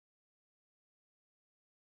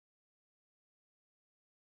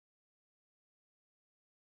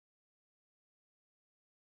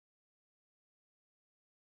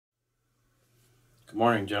Good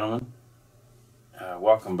morning, gentlemen.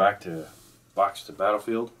 Welcome back to Box to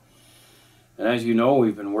Battlefield. And as you know,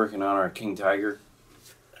 we've been working on our King Tiger.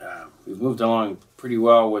 We've moved along pretty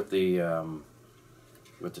well with the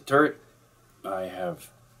turret. I have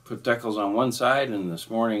put decals on one side, and this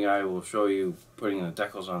morning I will show you putting the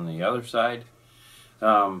decals on the other side.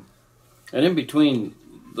 And in between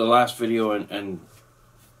the last video and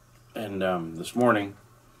this morning,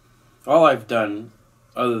 all I've done,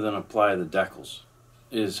 other than apply the decals,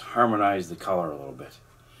 is harmonize the color a little bit.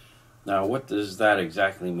 Now, what does that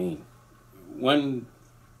exactly mean? When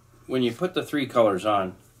you put the three colors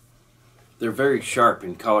on, they're very sharp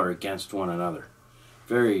in color against one another.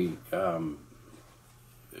 Very, they're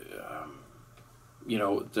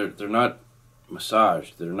not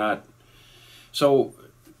massaged. They're not. So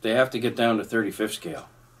they have to get down to 35th scale.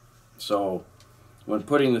 So when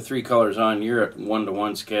putting the three colors on, you're at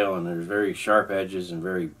 1:1 scale, and there's very sharp edges and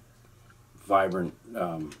very vibrant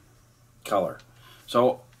color.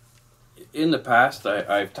 So in the past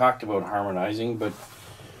I've talked about harmonizing, but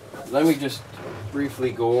let me just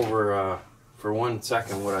briefly go over for 1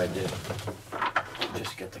 second what I did.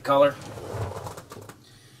 Just get the color.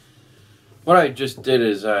 What I just did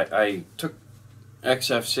is I took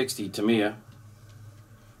XF60 Tamiya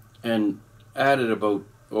and added about,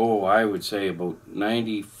 I would say about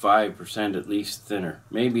 95% at least thinner,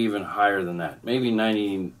 maybe even higher than that, maybe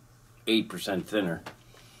 98% thinner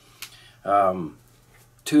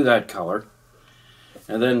to that color,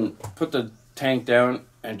 and then put the tank down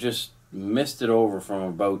and just mist it over from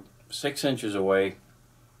about 6 inches away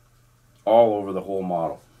all over the whole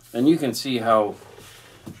model. And you can see how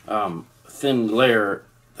thin layer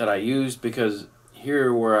that I used, because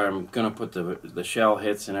here where I'm going to put the shell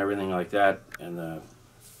hits and everything like that, and the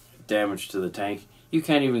damage to the tank, you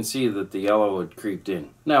can't even see that the yellow had creeped in.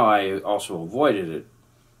 Now I also avoided it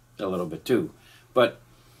a little bit too, but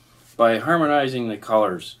by harmonizing the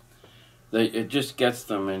colors, it just gets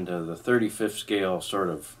them into the 35th scale sort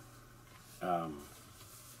of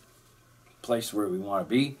place where we want to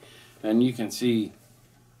be. And you can see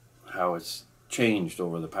how it's changed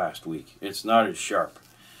over the past week. It's not as sharp.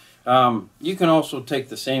 You can also take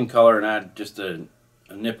the same color and add just a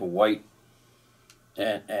nip of white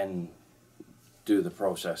and do the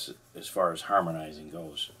process as far as harmonizing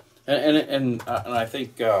goes. And I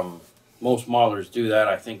think most modelers do that.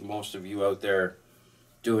 I think most of you out there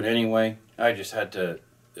do it anyway. I just had to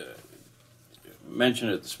mention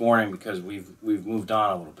it this morning because we've moved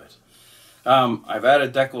on a little bit. I've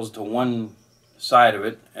added decals to one side of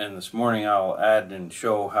it, and this morning I'll add and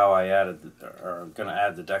show how I going to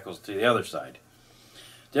add the decals to the other side.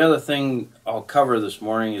 The other thing I'll cover this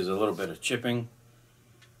morning is a little bit of chipping.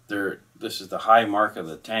 This is the high mark of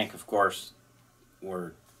the tank, of course.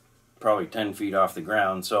 We're probably 10 feet off the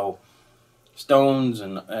ground, so stones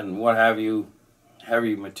and what have you,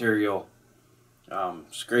 heavy material,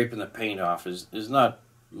 scraping the paint off is not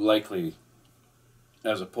likely,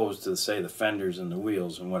 as opposed to, say, the fenders and the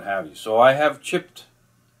wheels and what have you. So I have chipped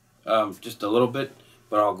just a little bit,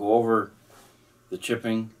 but I'll go over the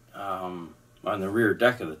chipping on the rear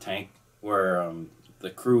deck of the tank, where the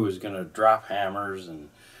crew is going to drop hammers, and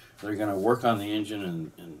they're going to work on the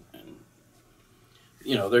engine, and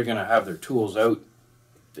you know, they're going to have their tools out.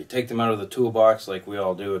 They take them out of the toolbox like we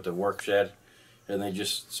all do at the work shed, and they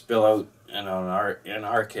just spill out, and in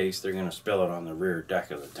our case they're going to spill it on the rear deck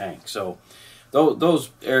of the tank. So those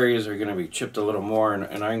areas are going to be chipped a little more,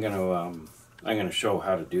 and I'm going to show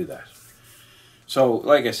how to do that. So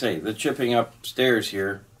like I say, the chipping upstairs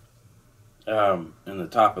here in the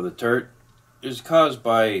top of the turret is caused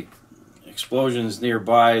by explosions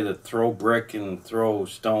nearby that throw brick and throw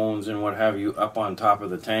stones and what have you up on top of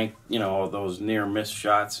the tank. You know, those near miss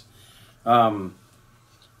shots, going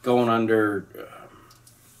under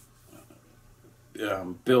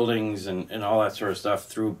buildings and all that sort of stuff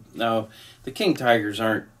through. Now, the King Tigers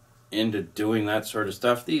aren't into doing that sort of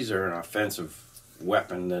stuff. These are an offensive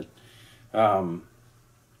weapon that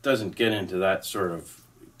doesn't get into that sort of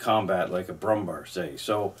combat like a Brumbar, say.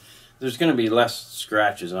 So there's going to be less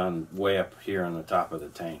scratches on way up here on the top of the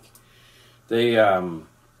tank.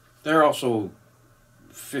 They're also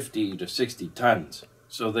 50 to 60 tons,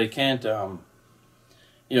 so they can't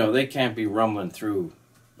they can't be rumbling through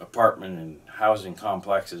apartment and housing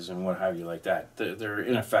complexes and what have you like that. They're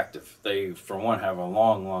ineffective. They, for one, have a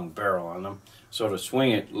long barrel on them, so to swing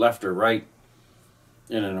it left or right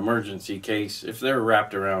in an emergency case, if they're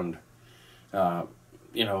wrapped around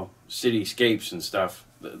cityscapes and stuff,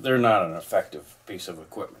 they're not an effective piece of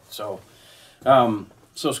equipment. So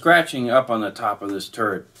so scratching up on the top of this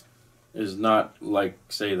turret is not like,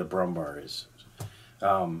 say, the Brumbar is.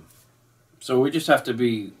 So we just have to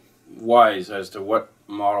be wise as to what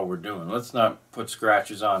model we're doing. Let's not put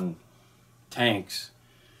scratches on tanks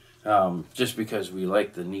just because we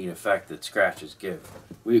like the neat effect that scratches give.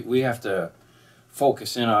 We have to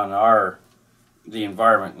focus in on the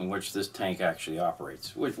environment in which this tank actually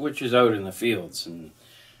operates, which is out in the fields and,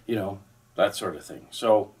 you know, that sort of thing.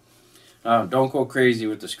 So don't go crazy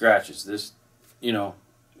with the scratches. This, you know,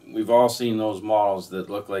 we've all seen those models that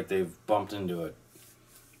look like they've bumped into a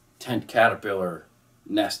tent caterpillar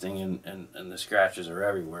nesting, and the scratches are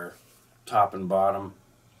everywhere, top and bottom,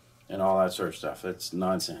 and all that sort of stuff. That's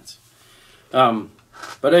nonsense.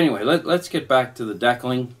 But anyway, let's get back to the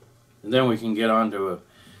deckling, and then we can get on to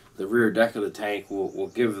the rear deck of the tank.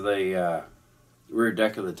 We'll give the rear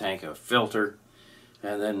deck of the tank a filter,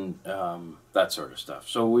 and then that sort of stuff.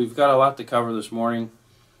 So we've got a lot to cover this morning.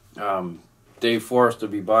 Dave Forrest will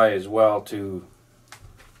be by as well to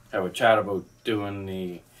have a chat about doing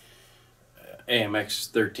the AMX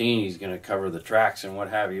 13. He's going to cover the tracks and what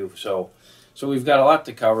have you. So we've got a lot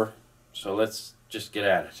to cover. So let's just get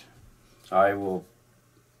at it. I will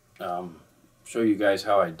show you guys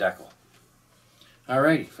how I deckle.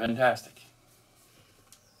 Alrighty, fantastic.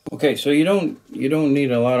 Okay, so you don't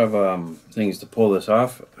need a lot of things to pull this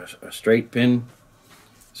off. A straight pin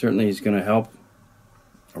certainly is going to help.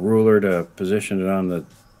 A ruler to position it on the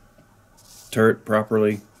turret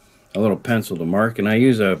properly. A little pencil to mark, and I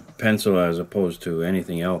use a pencil as opposed to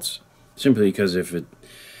anything else, simply because if it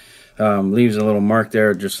leaves a little mark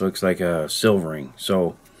there, it just looks like a silvering.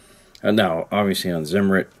 So now obviously on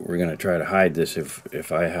Zimmerit we're going to try to hide this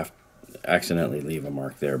if I have to accidentally leave a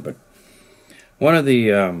mark there. But one of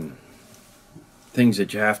the things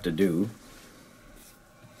that you have to do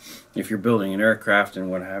if you're building an aircraft and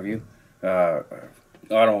what have you,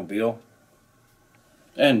 automobile,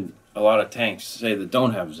 and a lot of tanks, say, that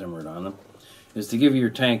don't have Zimmerit on them, is to give your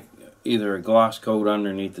tank either a gloss coat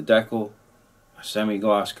underneath the decal, a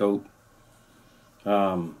semi-gloss coat.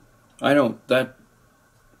 That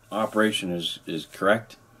operation is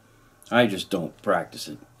correct. I just don't practice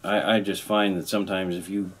it. I just find that sometimes if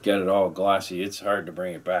you get it all glossy, it's hard to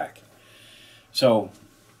bring it back. So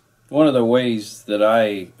one of the ways that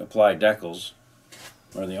I apply decals,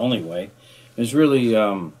 or the only way, is really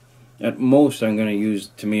at most I'm going to use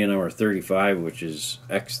Tamiya number 35, which is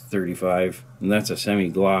X35, and that's a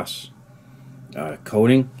semi-gloss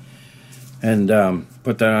coating, and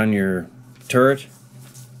put that on your turret,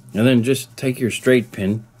 and then just take your straight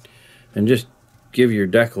pin and just give your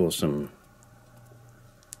decal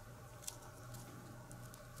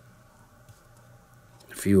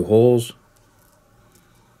a few holes.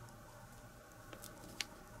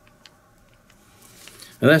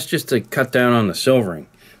 And that's just to cut down on the silvering.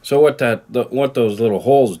 So what those little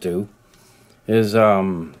holes do is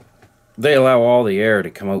they allow all the air to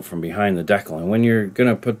come out from behind the decal. And when you're going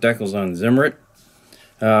to put decals on Zimmerit,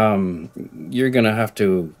 you're going to have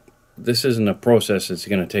to, this isn't a process that's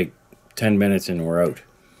going to take 10 minutes and we're out.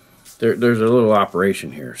 There's a little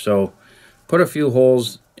operation here. So put a few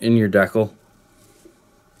holes in your decal.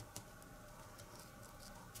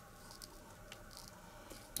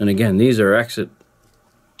 And again, these are exit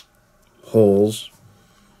holes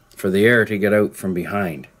for the air to get out from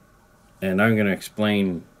behind, and I'm going to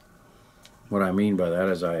explain what I mean by that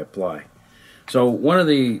as I apply. So one of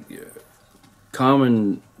the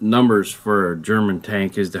common numbers for a German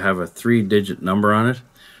tank is to have a 3-digit number on it,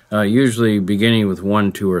 usually beginning with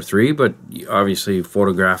 1, 2, or 3, but obviously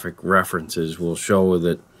photographic references will show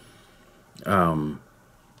that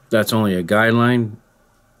that's only a guideline.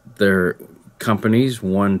 They're companies,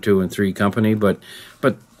 1, 2, and 3 company, but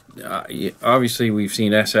obviously we've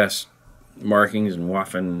seen SS markings and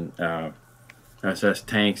Waffen SS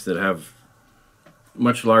tanks that have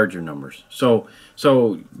much larger numbers. So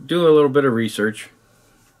do a little bit of research.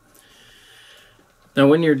 Now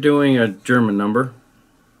when you're doing a German number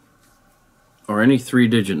or any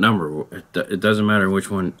 3-digit number, it doesn't matter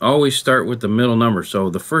which one, always start with the middle number. So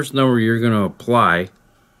the first number you're going to apply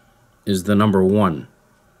is the number 1.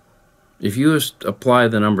 If you apply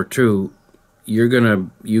the number 2,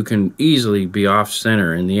 you can easily be off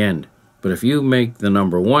center in the end. But if you make the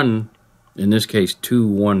number 1, in this case 2,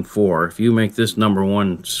 1, 4, if you make this number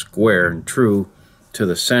 1 square and true to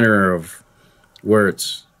the center of where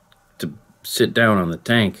it's to sit down on the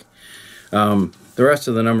tank, the rest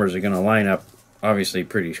of the numbers are going to line up obviously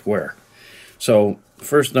pretty square. So the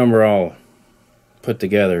first number I'll put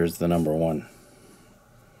together is the number 1.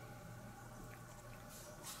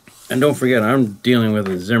 And don't forget, I'm dealing with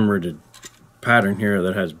a Zimmerit pattern here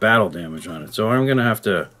that has battle damage on it. So I'm going to have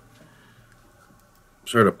to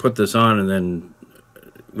sort of put this on and then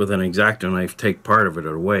with an X-Acto knife take part of it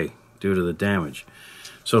away, due to the damage.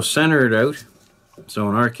 So center it out. So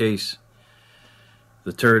in our case,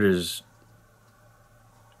 the turret is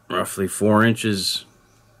roughly 4 inches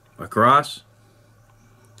across.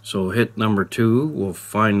 So hit number 2, we'll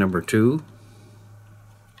find number 2.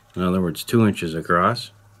 In other words, 2 inches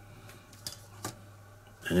across.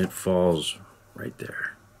 And it falls right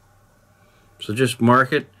there. So just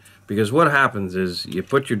mark it, because what happens is you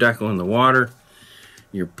put your decal in the water,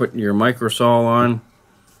 you're putting your microsol on,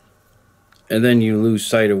 and then you lose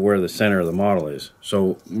sight of where the center of the model is.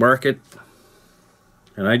 So mark it,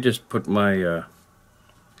 and I just put my,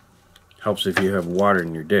 helps if you have water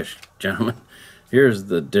in your dish, gentlemen. Here's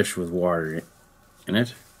the dish with water in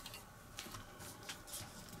it.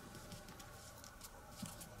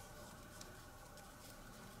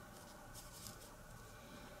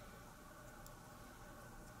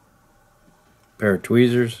 Pair of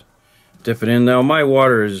tweezers, dip it in. Now my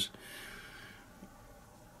water is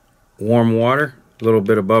warm water, a little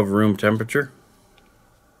bit above room temperature.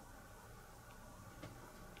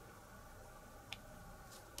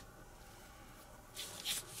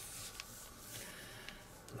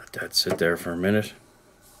 Let that sit there for a minute.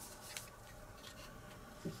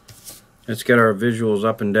 Let's get our visuals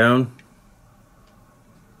up and down.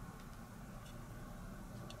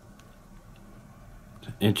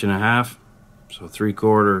 Inch and a half. So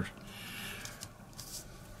 3/4.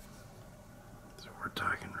 So we're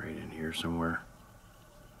talking right in here somewhere.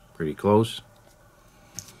 Pretty close.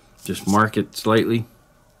 Just mark it slightly.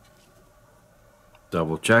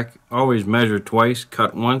 Double check. Always measure twice,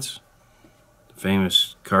 cut once. The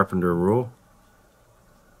famous carpenter rule.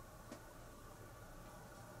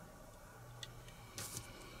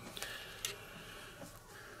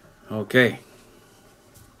 Okay.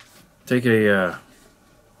 Take a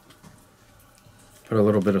put a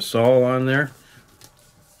little bit of sol on there.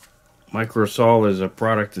 Microsol is a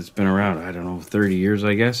product that's been around, I don't know, 30 years,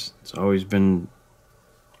 I guess. It's always been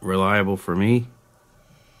reliable for me.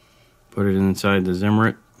 Put it inside the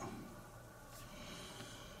Zimmerit.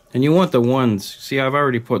 And you want the ones, see, I've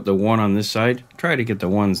already put the one on this side. Try to get the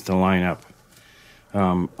ones to line up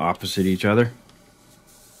opposite each other.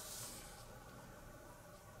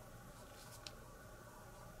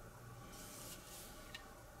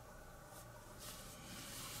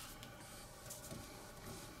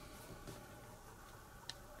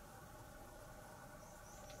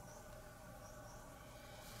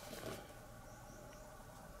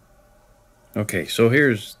 Okay, so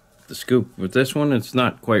here's the scoop with this one. It's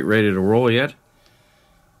not quite ready to roll yet.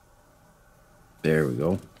 There we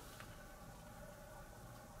go.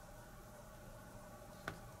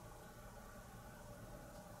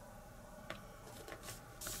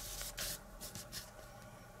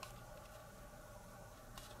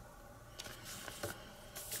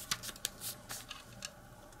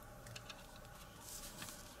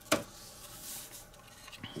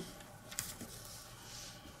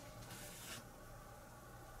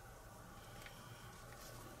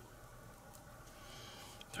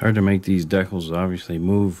 Hard to make these decals obviously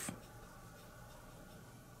move.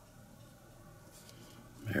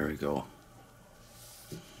 There we go.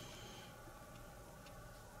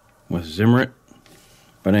 With Zimmerit.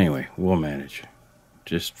 But anyway, we'll manage.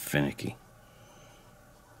 Just finicky.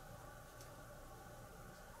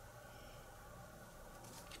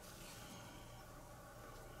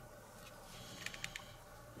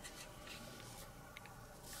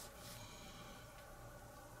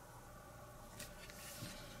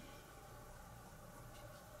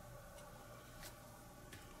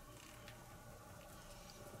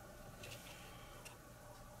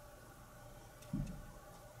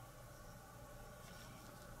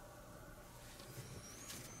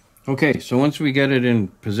 Okay, so once we get it in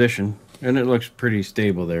position, and it looks pretty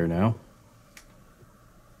stable there now.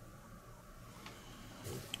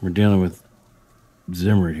 We're dealing with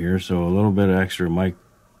Zimmerit here, so a little bit of extra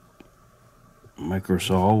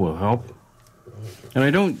microsol will help. And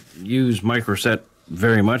I don't use microset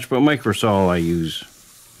very much, but microsol I use.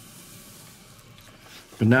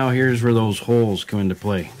 But now here's where those holes come into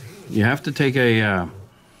play. You have to take a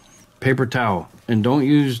paper towel, and don't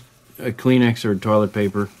use a Kleenex or toilet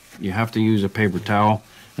paper. You have to use a paper towel,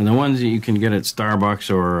 and the ones that you can get at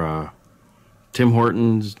Starbucks or Tim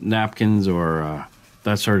Hortons napkins or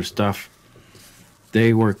that sort of stuff,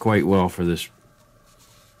 they work quite well for this.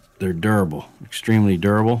 They're durable, extremely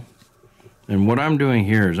durable. And what I'm doing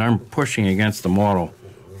here is I'm pushing against the model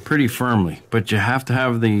pretty firmly, but you have to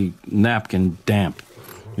have the napkin damp.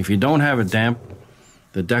 If you don't have it damp,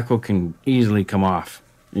 the decal can easily come off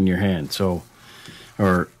in your hand, so,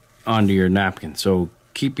 or onto your napkin. So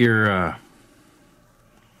keep your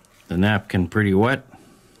the napkin pretty wet.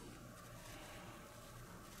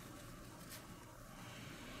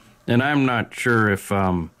 And I'm not sure if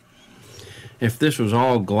this was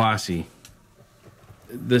all glossy,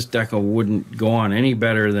 this decal wouldn't go on any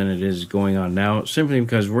better than it is going on now, simply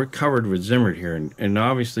because we're covered with Zimmered here, and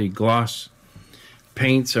obviously gloss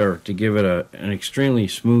paints are to give it an extremely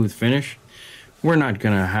smooth finish. We're not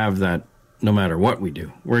going to have that no matter what we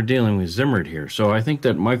do. We're dealing with Zimmered here, so I think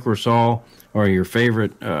that Microsol or your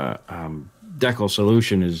favorite decal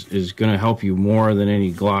solution is going to help you more than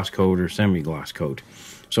any gloss coat or semi-gloss coat.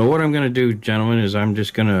 So what I'm going to do, gentlemen, is I'm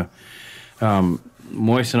just going to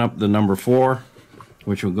moisten up the number 4,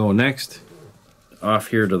 which will go next, off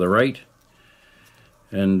here to the right,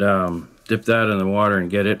 and dip that in the water and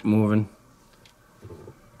get it moving.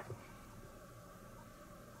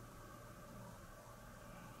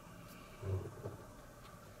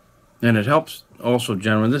 And it helps also,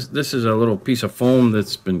 gentlemen, this is a little piece of foam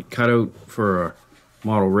that's been cut out for a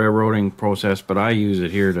model railroading process, but I use it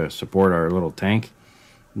here to support our little tank.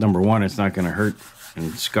 Number 1, it's not going to hurt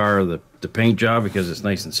and scar the paint job because it's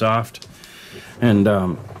nice and soft. And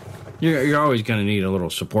you're always going to need a little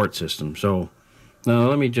support system. So now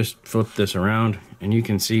let me just flip this around, and you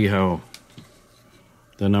can see how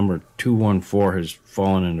the number 214 has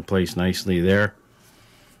fallen into place nicely there.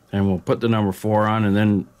 And we'll put the number 4 on, and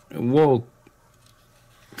then we'll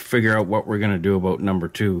figure out what we're going to do about number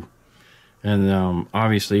 2. And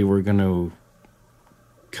obviously we're going to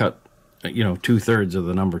cut 2/3 of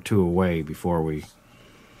the number 2 away before we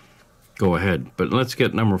go ahead. But let's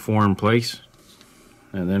get number 4 in place,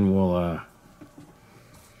 and then we'll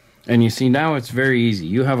and you see, now it's very easy.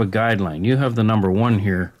 You have a guideline. You have the number 1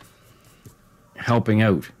 here helping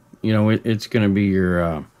out. It's going to be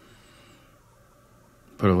your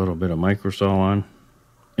put a little bit of Microsol on.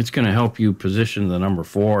 It's going to help you position the number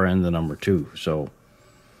 4 and the number 2, so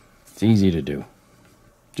it's easy to do.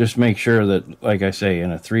 Just make sure that, like I say,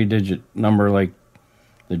 in a 3-digit number like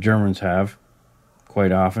the Germans have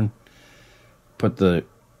quite often, put the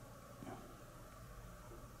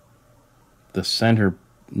center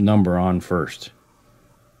number on first.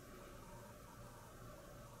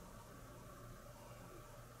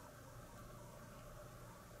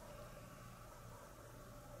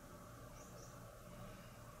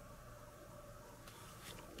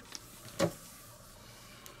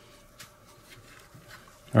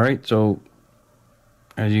 Alright, so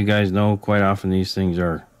as you guys know, quite often these things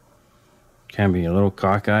can be a little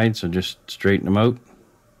cockeyed, so just straighten them out.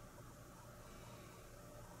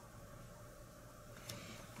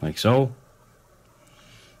 Like so.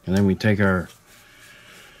 And then we take our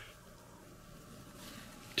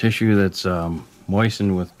tissue that's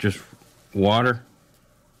moistened with just water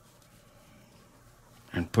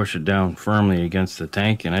and push it down firmly against the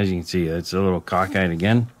tank, and as you can see, it's a little cockeyed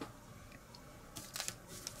again.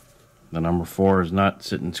 The number 4 is not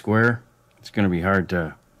sitting square. It's going to be hard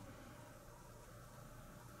to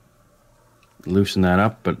loosen that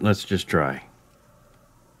up, but let's just try.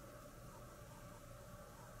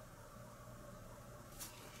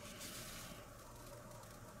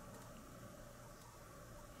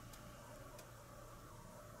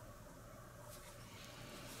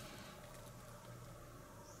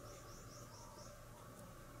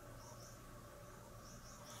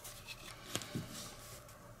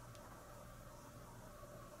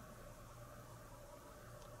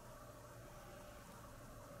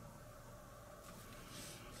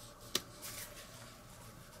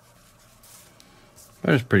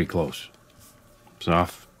 But it's pretty close. It's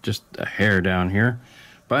off just a hair down here,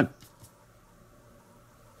 but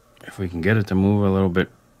if we can get it to move a little bit.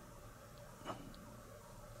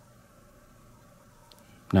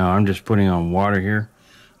 Now I'm just putting on water here,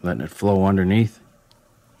 letting it flow underneath.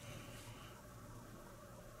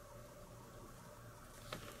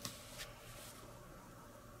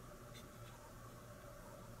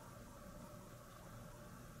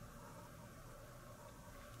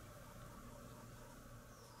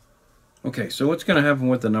 Okay, so what's going to happen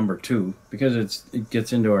with the number 2, because it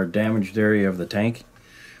gets into our damaged area of the tank,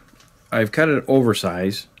 I've cut it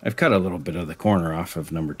oversized. I've cut a little bit of the corner off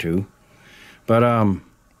of number 2, but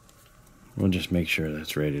we'll just make sure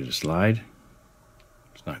that's ready to slide.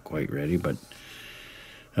 It's not quite ready, but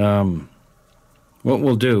what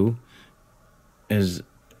we'll do is,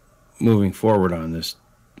 moving forward on this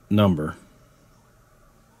number,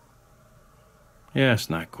 yeah, it's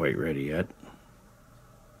not quite ready yet.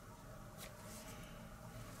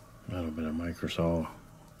 A little bit of Microsol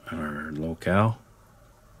on our locale.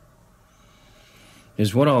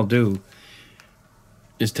 Is what I'll do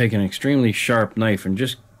is take an extremely sharp knife and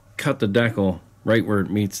just cut the decal right where it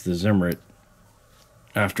meets the Zimmerit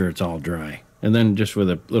after it's all dry. And then just with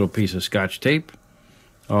a little piece of Scotch tape,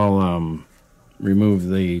 I'll remove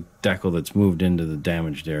the decal that's moved into the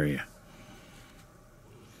damaged area.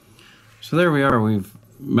 So there we are. We've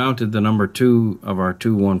mounted the number 2 of our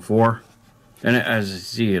 214, and as you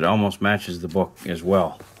see, it almost matches the book as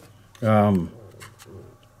well.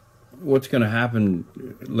 What's going to happen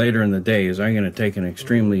later in the day is I'm going to take an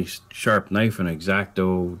extremely sharp knife, an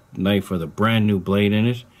X-Acto knife with a brand new blade in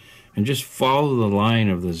it, and just follow the line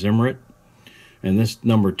of the Zimmerit. And this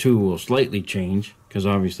number 2 will slightly change because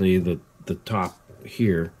obviously the top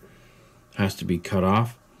here has to be cut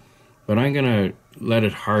off. But I'm going to let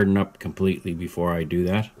it harden up completely before I do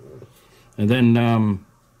that. And then,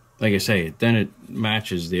 like I say, then it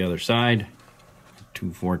matches the other side,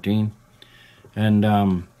 214.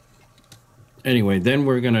 And anyway, then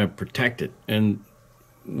we're going to protect it. And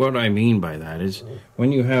what I mean by that is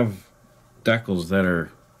when you have decals that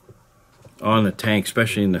are on the tank,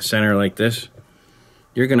 especially in the center like this,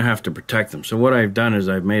 you're going to have to protect them. So what I've done is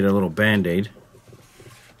I've made a little band-aid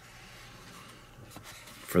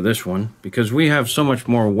for this one, because we have so much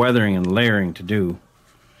more weathering and layering to do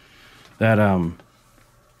that a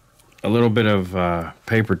little bit of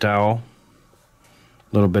paper towel,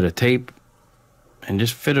 a little bit of tape, and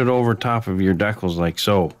just fit it over top of your decals like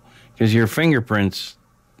so, because your fingerprints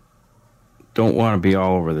don't want to be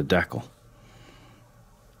all over the decal.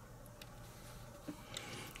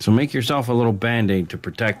 So make yourself a little band-aid to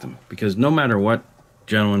protect them, because no matter what,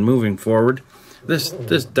 gentlemen, moving forward, this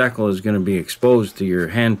decal is going to be exposed to your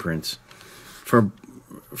handprints for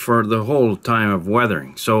the whole time of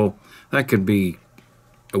weathering. So that could be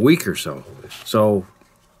a week or so. So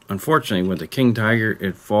unfortunately, with the King Tiger,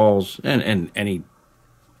 it falls, and any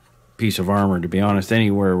piece of armor, to be honest,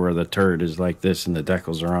 anywhere where the turret is like this and the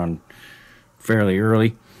decals are on fairly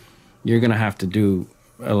early, you're going to have to do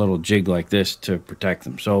a little jig like this to protect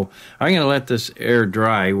them. So I'm going to let this air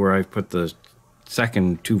dry where I've put the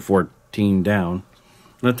second 214 down.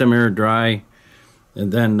 Let them air dry,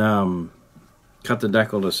 and then cut the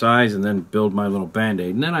decal to size, and then build my little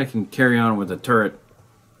band-aid. And then I can carry on with the turret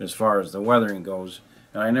as far as the weathering goes.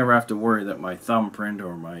 And I never have to worry that my thumbprint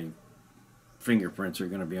or my fingerprints are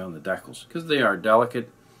going to be on the decals, because they are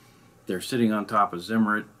delicate. They're sitting on top of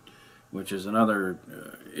Zimmerit, which is another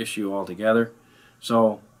issue altogether.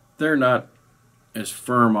 So they're not as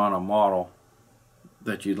firm on a model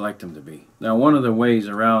that you'd like them to be. Now, one of the ways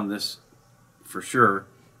around this, for sure,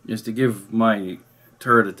 is to give my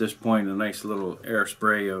turret at this point a nice little air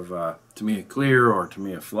spray of Tamiya Clear or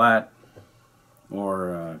Tamiya Flat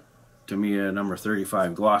or Tamiya number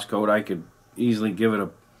 35 gloss coat. I could easily give it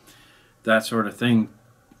that sort of thing.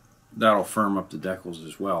 That'll firm up the decals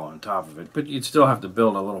as well on top of it. But you'd still have to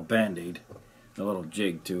build a little band-aid, a little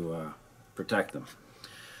jig to protect them.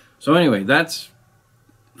 So anyway, that's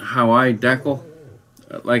how I decal.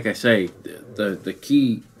 Like I say, the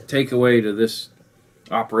key takeaway to this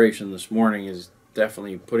operation this morning is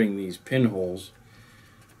definitely putting these pinholes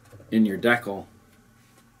in your decal,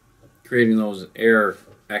 creating those air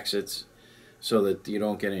exits so that you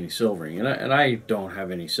don't get any silvering. And I don't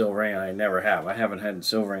have any silvering, and I never have. I haven't had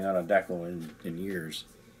silvering on a decal in years,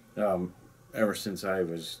 ever since I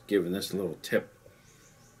was given this little tip.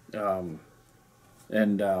 Now,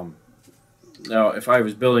 if I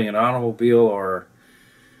was building an automobile or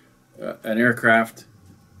an aircraft,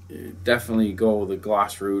 definitely go the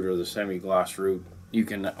gloss route or the semi-gloss route. You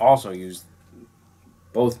can also use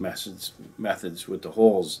both methods with the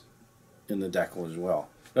holes in the decal as well.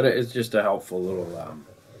 But it's just a helpful little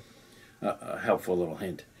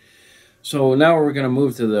hint. So now we're going to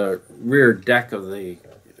move to the rear deck of the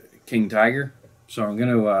King Tiger. So I'm going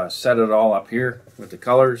to set it all up here with the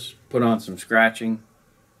colors, put on some scratching,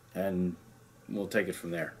 and we'll take it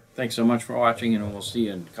from there. Thanks so much for watching, and we'll see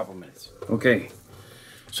you in a couple minutes. Okay,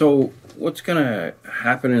 so what's going to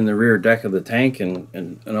happen in the rear deck of the tank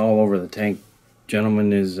and all over the tank,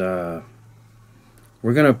 gentlemen, is we're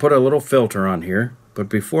going to put a little filter on here. But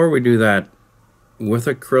before we do that, with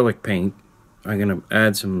acrylic paint, I'm going to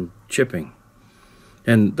add some chipping.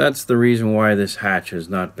 And that's the reason why this hatch has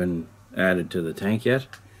not been added to the tank yet.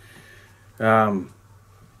 When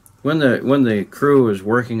the crew is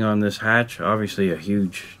working on this hatch, obviously a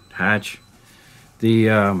huge hatch,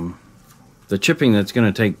 the chipping that's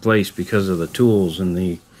going to take place because of the tools and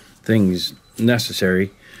the things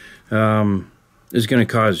necessary is going to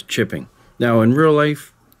cause chipping. Now, in real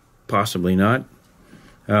life, possibly not.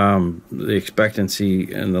 The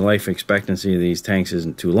expectancy and the life expectancy of these tanks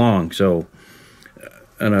isn't too long, so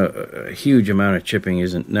a huge amount of chipping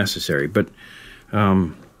isn't necessary. But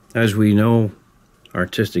as we know,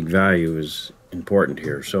 artistic value is important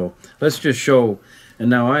here. So let's just show, and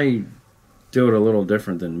now I do it a little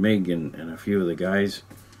different than Mig and a few of the guys.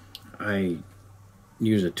 I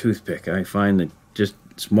use a toothpick. I find that just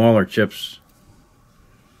smaller chips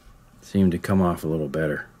seem to come off a little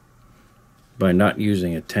better by not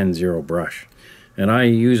using a 10-0 brush. And I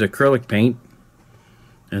use acrylic paint,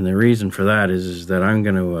 and the reason for that is that I'm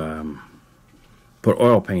going to put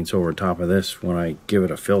oil paints over top of this when I give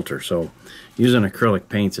it a filter. So using acrylic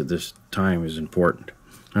paints at this time is important.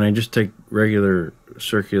 And I just take regular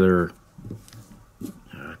circular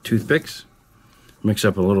toothpicks, mix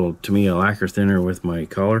up a little Tamiya lacquer thinner with my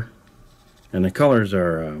color, and the colors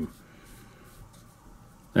are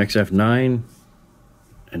XF9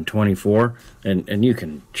 and 24, and you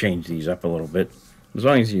can change these up a little bit. As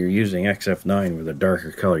long as you're using XF9 with a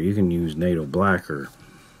darker color, you can use NATO black or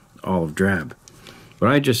olive drab.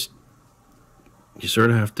 But you sort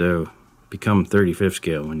of have to become 35th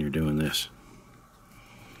scale when you're doing this.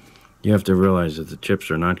 You have to realize that the chips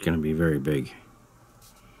are not going to be very big.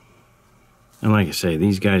 And like I say,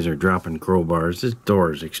 these guys are dropping crowbars. This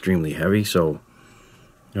door is extremely heavy, so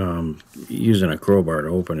using a crowbar to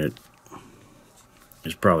open it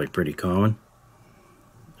is probably pretty common.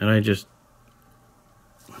 And I just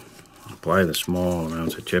apply the small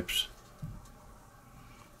amounts of chips,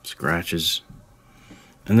 scratches,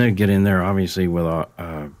 and then get in there obviously with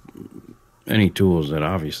any tools that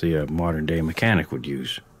obviously a modern day mechanic would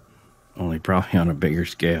use, only probably on a bigger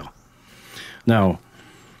scale. Now,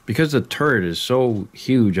 because the turret is so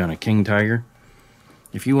huge on a King Tiger,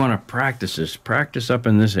 if you want to practice this, practice up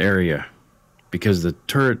in this area, because the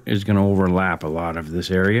turret is going to overlap a lot of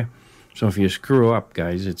this area. So if you screw up,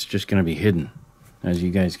 guys, it's just going to be hidden. As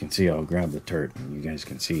you guys can see, I'll grab the turret and you guys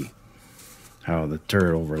can see how the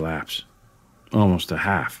turret overlaps almost a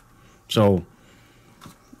half. So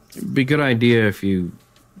it'd be a good idea if you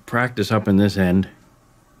practice up in this end,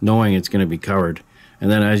 knowing it's going to be covered, and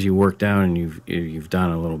then as you work down and you've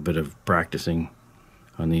done a little bit of practicing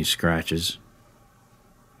on these scratches,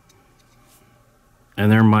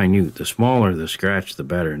 and they're minute. The smaller the scratch, the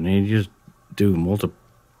better, and you just do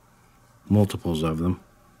multiples of them,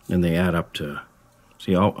 and they add up to.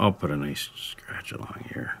 See, I'll put a nice scratch along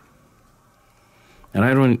here. And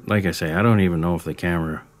I don't, like I say, I don't even know if the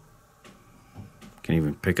camera can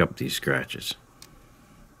even pick up these scratches.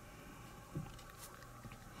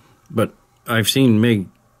 But I've seen Mig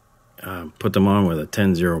put them on with a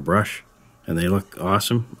 10-0 brush, and they look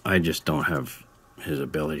awesome. I just don't have his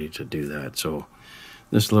ability to do that. So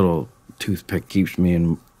this little toothpick keeps me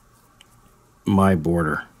in my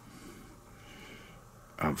border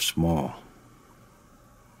of small.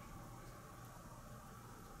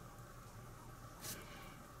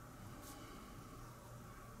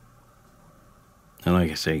 And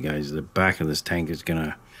like I say, guys, the back of this tank is going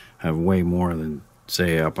to have way more than,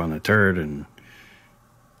 say, up on the turret. And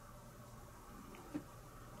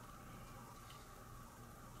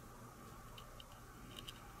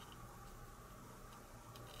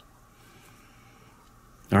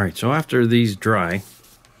all right, so after these dry,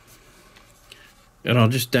 and I'll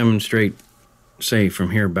just demonstrate, say,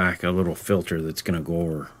 from here back, a little filter that's going to go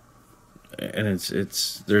over. And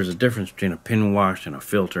there's a difference between a pin wash and a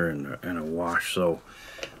filter and a wash. So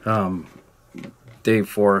Dave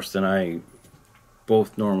Forrest and I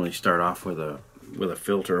both normally start off with a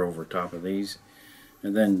filter over top of these,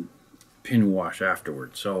 and then pin wash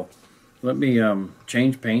afterwards. So let me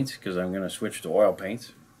change paints, because I'm going to switch to oil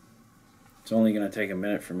paints. It's only going to take a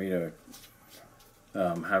minute for me to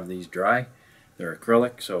have these dry. They're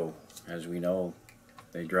acrylic, so as we know,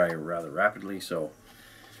 they dry rather rapidly. So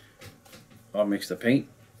I'll mix the paint,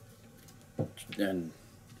 and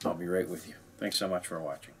I'll be right with you. Thanks so much for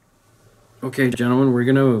watching. Okay, gentlemen, we're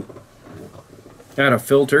going to add a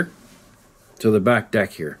filter to the back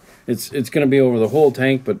deck here. It's going to be over the whole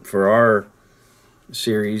tank, but for our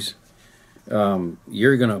series,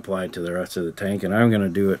 you're going to apply it to the rest of the tank, and I'm going to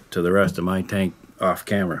do it to the rest of my tank off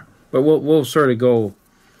camera. But we'll sort of go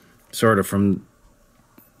from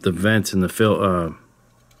the vents and the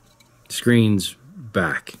screens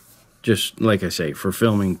back. Just like I say, for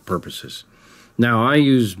filming purposes. Now, I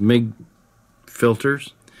use MIG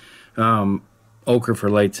filters, ochre for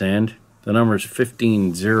light sand. The number is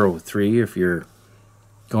 1503 if you're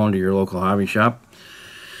going to your local hobby shop.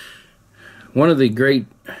 One of the great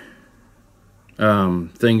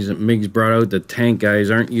things that MIG's brought out that tank guys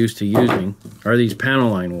aren't used to using are these panel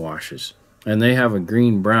line washes. And they have a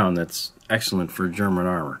green-brown that's excellent for German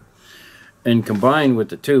armor. And combined with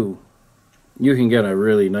the two, you can get a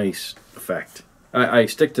really nice effect. I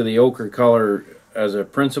stick to the ochre color as a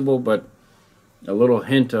principle, but a little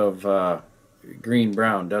hint of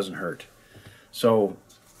green-brown doesn't hurt. So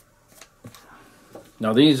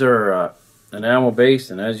now these are enamel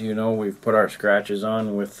based, and as you know, we've put our scratches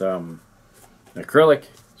on with acrylic,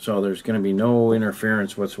 so there's going to be no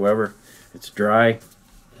interference whatsoever. It's dry.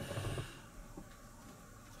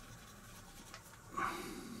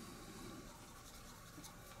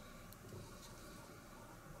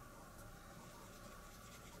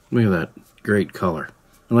 Look at that great color.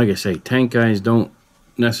 And like I say, tank guys don't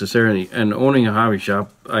necessarily, and owning a hobby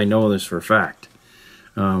shop, I know this for a fact.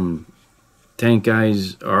 Tank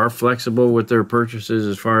guys are flexible with their purchases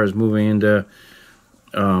as far as moving into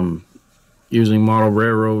using model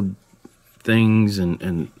railroad things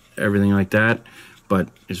and everything like that. But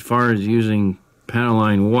as far as using panel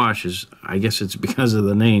line washes, I guess it's because of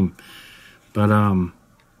the name. But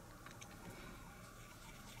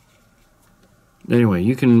anyway,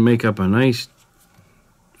 you can make up a nice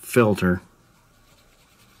filter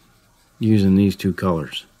using these two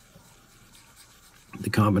colors, the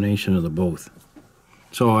combination of the both.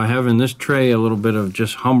 So I have in this tray a little bit of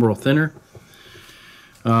just Humbrol thinner.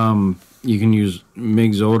 You can use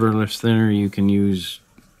Miggs odorless thinner. You can use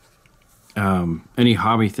any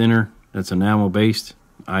hobby thinner that's enamel based.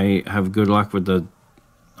 I have good luck with the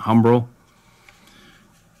Humbrol.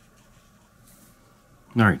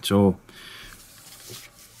 Alright, so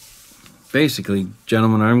basically,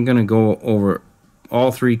 gentlemen, I'm going to go over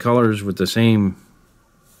all three colors with the same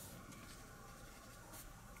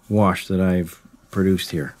wash that I've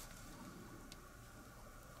produced here.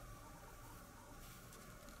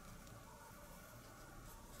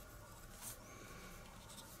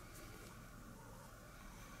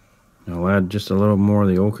 I'll add just a little more of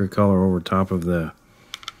the ochre color over top of the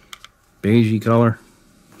beigey color,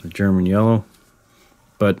 the German yellow,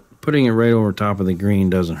 but putting it right over top of the green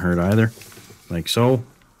doesn't hurt either, like so.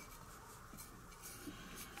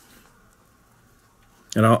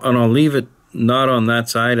 And I'll leave it not on that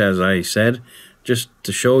side, as I said, just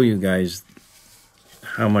to show you guys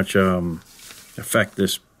how much effect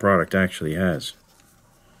this product actually has.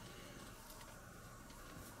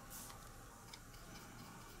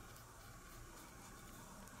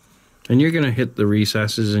 And you're going to hit the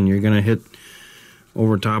recesses, and you're going to hit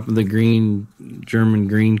over top of the green, German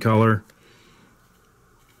green color.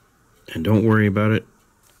 And don't worry about it.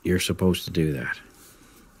 You're supposed to do that.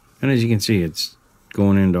 And as you can see, it's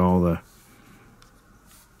going into all the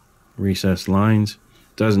recessed lines.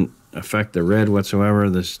 Doesn't affect the red whatsoever.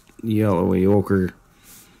 This yellowy ochre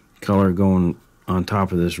color going on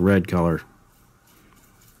top of this red color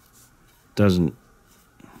doesn't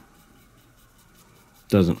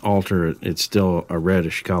alter it. It's still a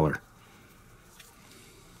reddish color.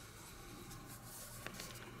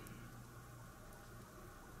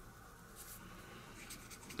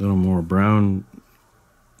 A little more brown,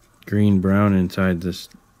 green brown inside this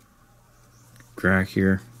crack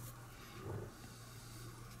here.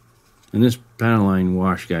 And this panel line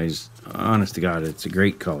wash, guys, honest to God, it's a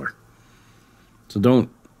great color. So don't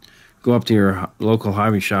go up to your local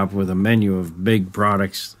hobby shop with a menu of big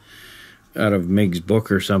products out of Miggs'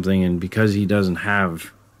 book or something, and because he doesn't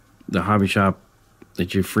have, the hobby shop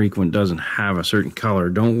that you frequent doesn't have a certain color,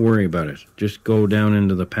 don't worry about it. Just go down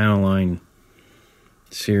into the panel line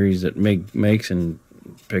series that Miggs makes and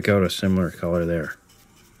pick out a similar color there.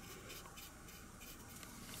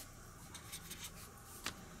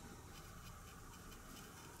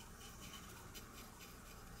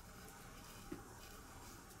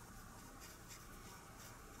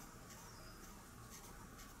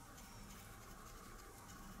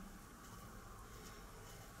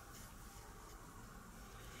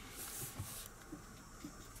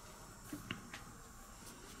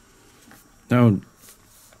 Now,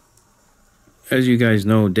 as you guys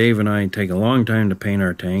know, Dave and I take a long time to paint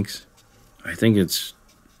our tanks. I think it's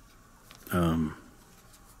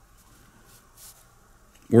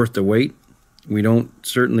worth the wait. We don't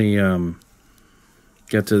certainly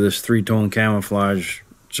get to this three-tone camouflage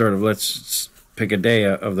sort of, let's pick a day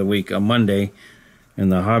of the week, a Monday,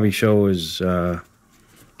 and the hobby show is on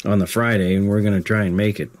the Friday, and we're going to try and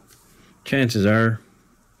make it. Chances are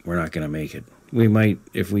we're not going to make it. We might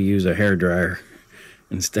if we use a hairdryer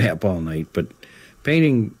and stay up all night, but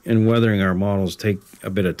painting and weathering our models take a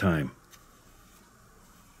bit of time.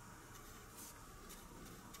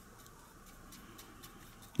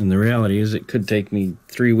 And the reality is it could take me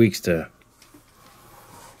 3 weeks to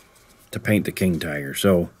paint the King Tiger,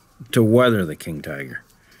 so to weather the King Tiger.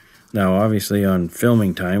 Now, obviously on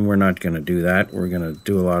filming time, we're not going to do that. We're going to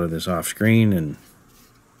do a lot of this off screen, and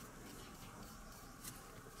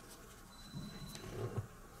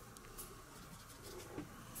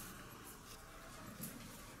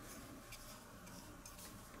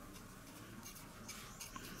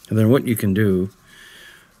then what you can do,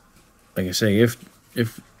 like I say, if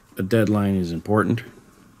a deadline is important,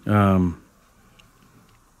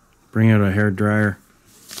 bring out a hair dryer.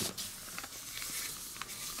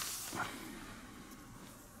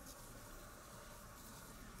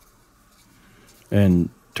 And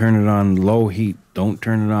turn it on low heat. Don't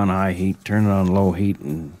turn it on high heat. Turn it on low heat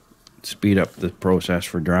and speed up the process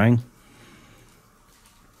for drying.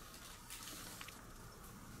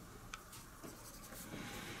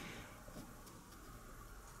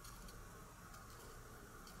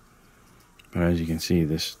 But as you can see,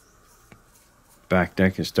 this back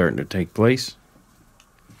deck is starting to take place.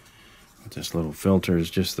 This little filter is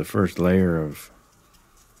just the first layer of...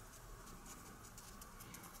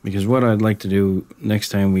 Because what I'd like to do next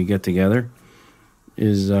time we get together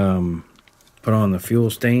is put on the fuel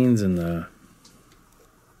stains and the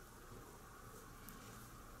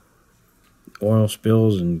oil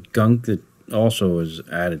spills and gunk that also is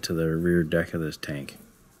added to the rear deck of this tank.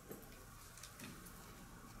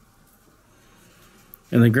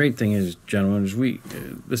 And the great thing is, gentlemen, is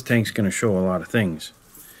this tank's going to show a lot of things.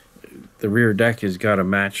 The rear deck has got to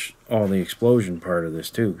match all the explosion part of this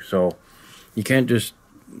too. So you can't just,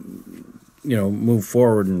 you know, move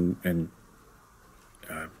forward and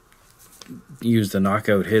use the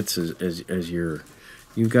knockout hits as your...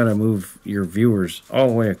 You've got to move your viewers all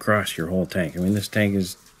the way across your whole tank. I mean, this tank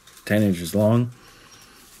is 10 inches long.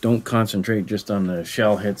 Don't concentrate just on the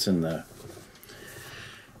shell hits and the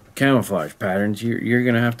camouflage patterns. You're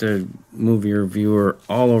going to have to move your viewer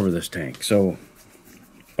all over this tank. So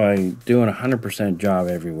by doing a 100% job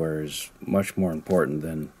everywhere is much more important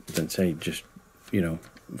than say just, you know,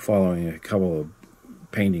 following a couple of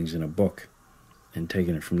paintings in a book and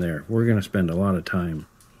taking it from there. We're going to spend a lot of time,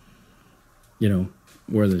 you know,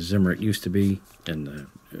 where the Zimmerit used to be and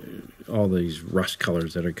all these rust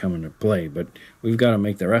colors that are coming to play, but we've got to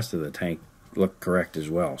make the rest of the tank look correct as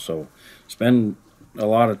well. So spend a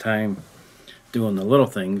lot of time doing the little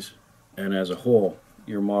things, and as a whole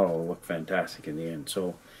your model will look fantastic in the end.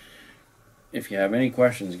 So if you have any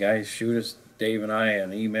questions, guys, shoot us, Dave and I,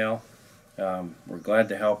 an email. We're glad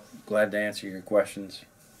to help, glad to answer your questions,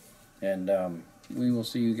 and we will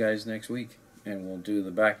see you guys next week, and we'll do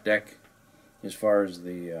the back deck as far as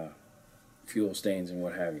the fuel stains and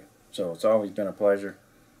what have you. So it's always been a pleasure,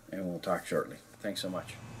 and we'll talk shortly. Thanks so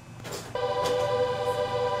much.